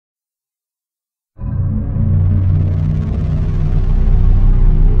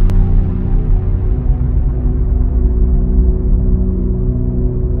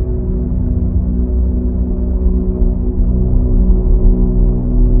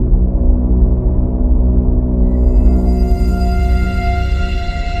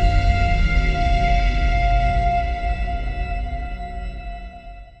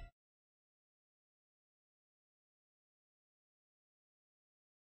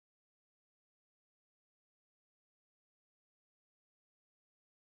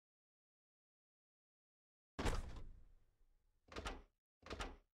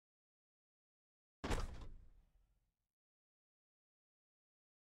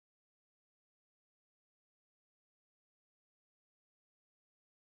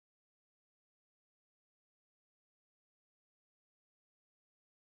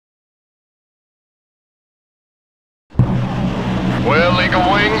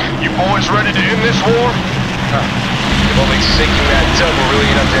You boys ready to end this war? If only sinking that tub will really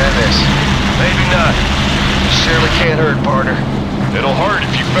enough to end this. Maybe not. Surely can't hurt, partner. It'll hurt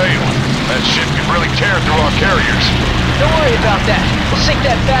if you fail. That ship could really tear through our carriers. Don't worry about that. We'll sink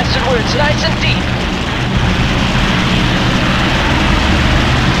that bastard where it's nice and deep.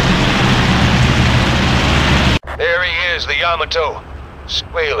 There he is, the Yamato.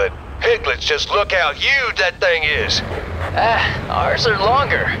 Squealing. Piglets, just look how huge that thing is. Ours are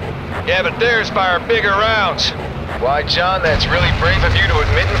longer. Yeah, but theirs fire bigger rounds. Why, John, that's really brave of you to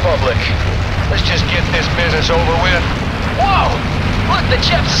admit in public. Let's just get this business over with. Whoa! Look, the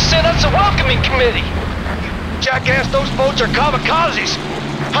Japs sent us a welcoming committee. Jackass, those boats are kamikazes.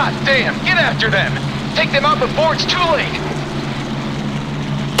 Hot damn, get after them! Take them out before it's too late!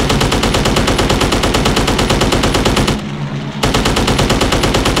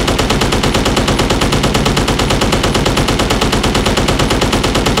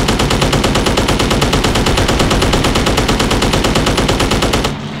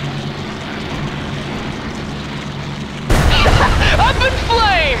 Up in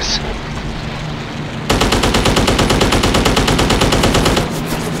flames!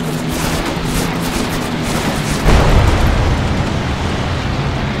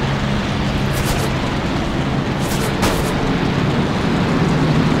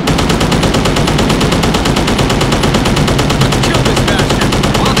 Kill this bastard!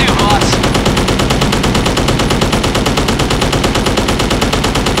 Will do, boss.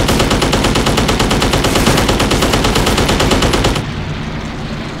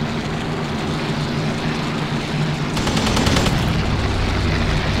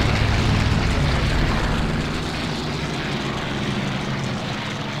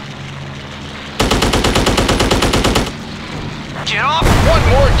 Get off! One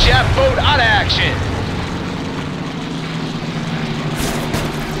more Jap boat out of action!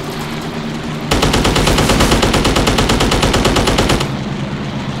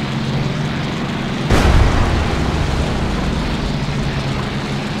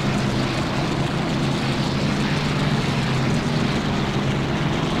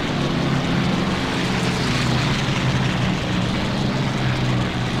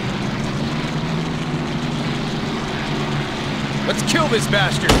 Let's kill this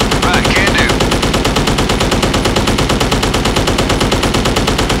bastard! Right, can do.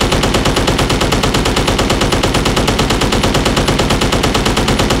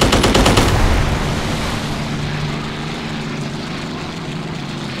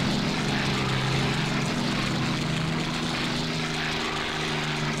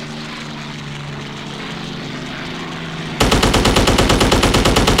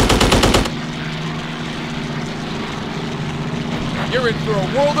 You're in for a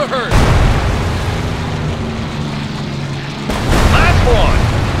world of hurt! Last one!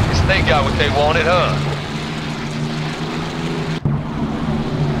 Guess they got what they wanted, huh?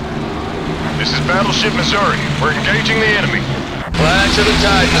 This is Battleship, Missouri. We're engaging the enemy. Flag to the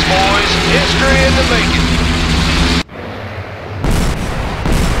Titans, boys. History in the making.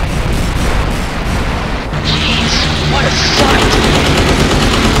 Jeez, what a sight!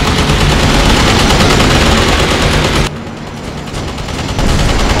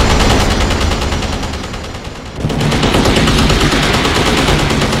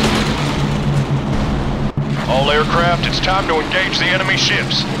 All aircraft, it's time to engage the enemy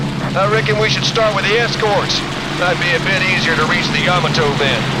ships. I reckon we should start with the escorts. Might be a bit easier to reach the Yamato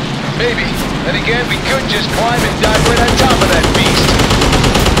then. Maybe. Then again, we could just climb and dive right on top of that beast.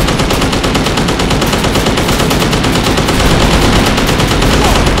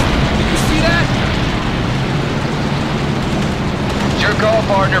 Did you see that? It's your call,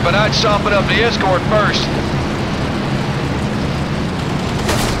 partner, but I'd soften up the escort first.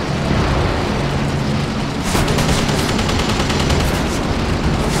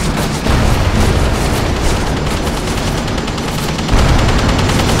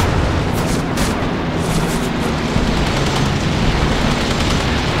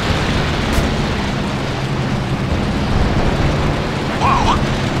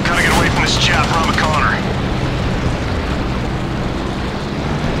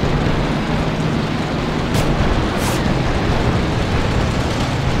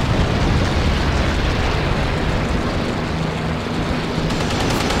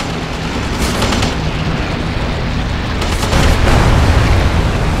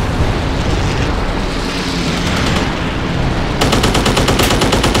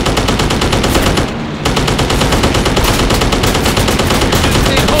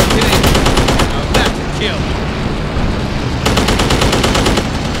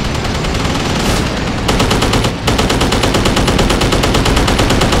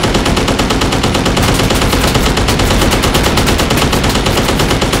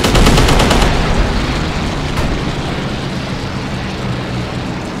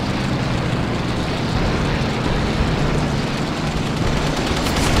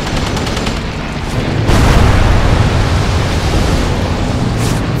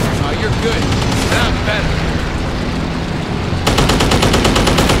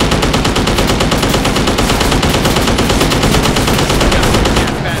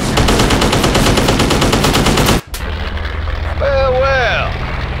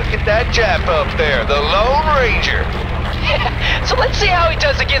 Jap up there, the Lone Ranger. So let's see how he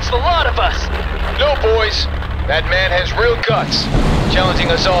does against the lot of us. No, boys. That man has real guts, challenging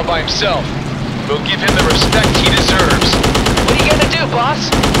us all by himself. We'll give him the respect he deserves. What are you gonna do,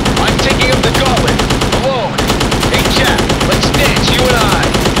 boss? I'm taking up the gauntlet, alone. Hey, Jap, let's dance, you and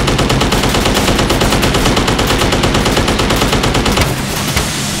I.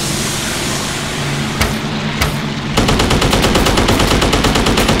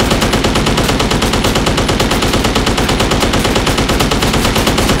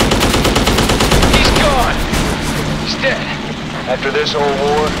 After this whole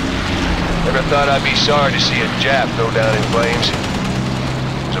war, never thought I'd be sorry to see a Jap go down in flames.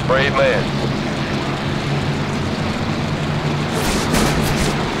 He was a brave man.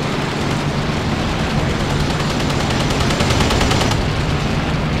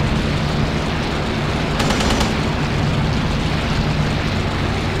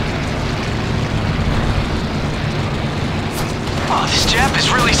 Oh, this Jap is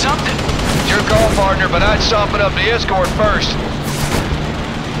really something. It's your call, partner, but I'd soften up the escort first.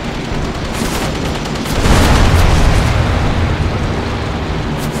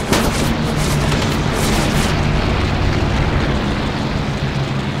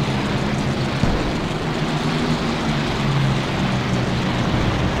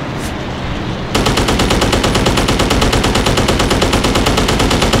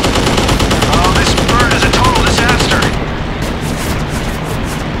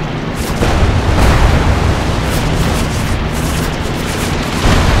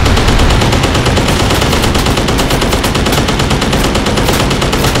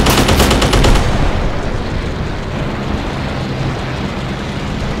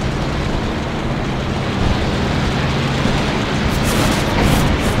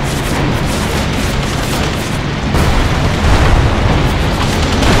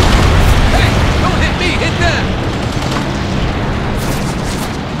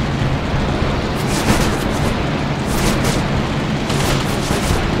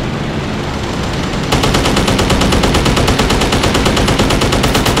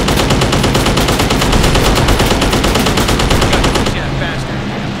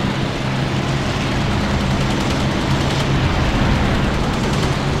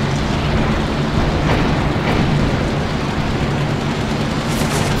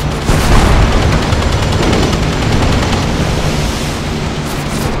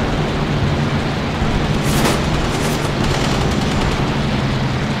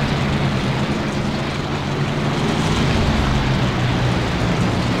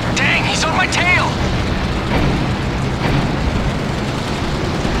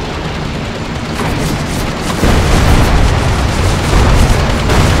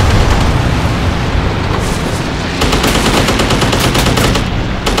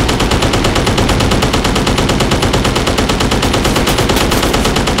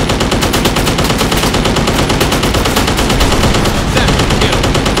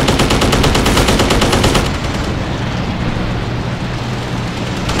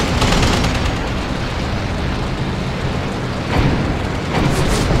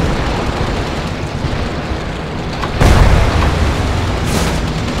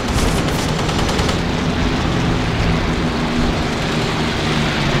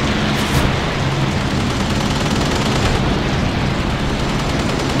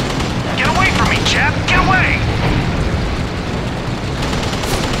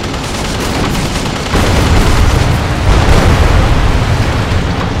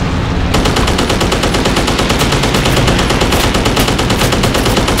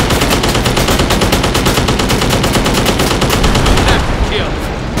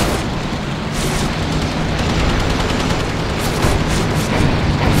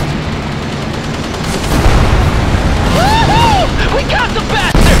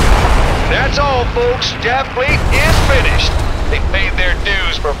 Folks, Jap fleet is finished. They paid their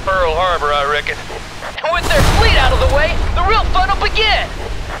dues for Pearl Harbor, I reckon. And with their fleet out of the way, the real fun will begin.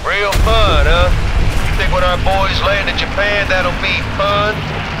 Real fun, huh? Think when our boys land in Japan, that'll be fun?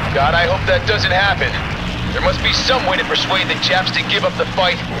 God, I hope that doesn't happen. There must be some way to persuade the Japs to give up the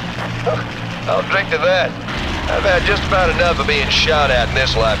fight. I'll drink to that. I've had just about enough of being shot at in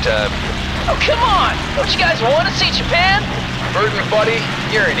this lifetime. Oh, come on! Don't you guys want to see Japan? Burton, buddy,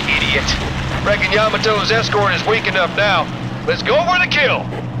 you're an idiot. Reckon Yamato's escort is weak enough now. Let's go for the kill!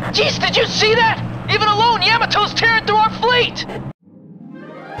 Jeez, did you see that? Even alone, Yamato's tearing through our fleet!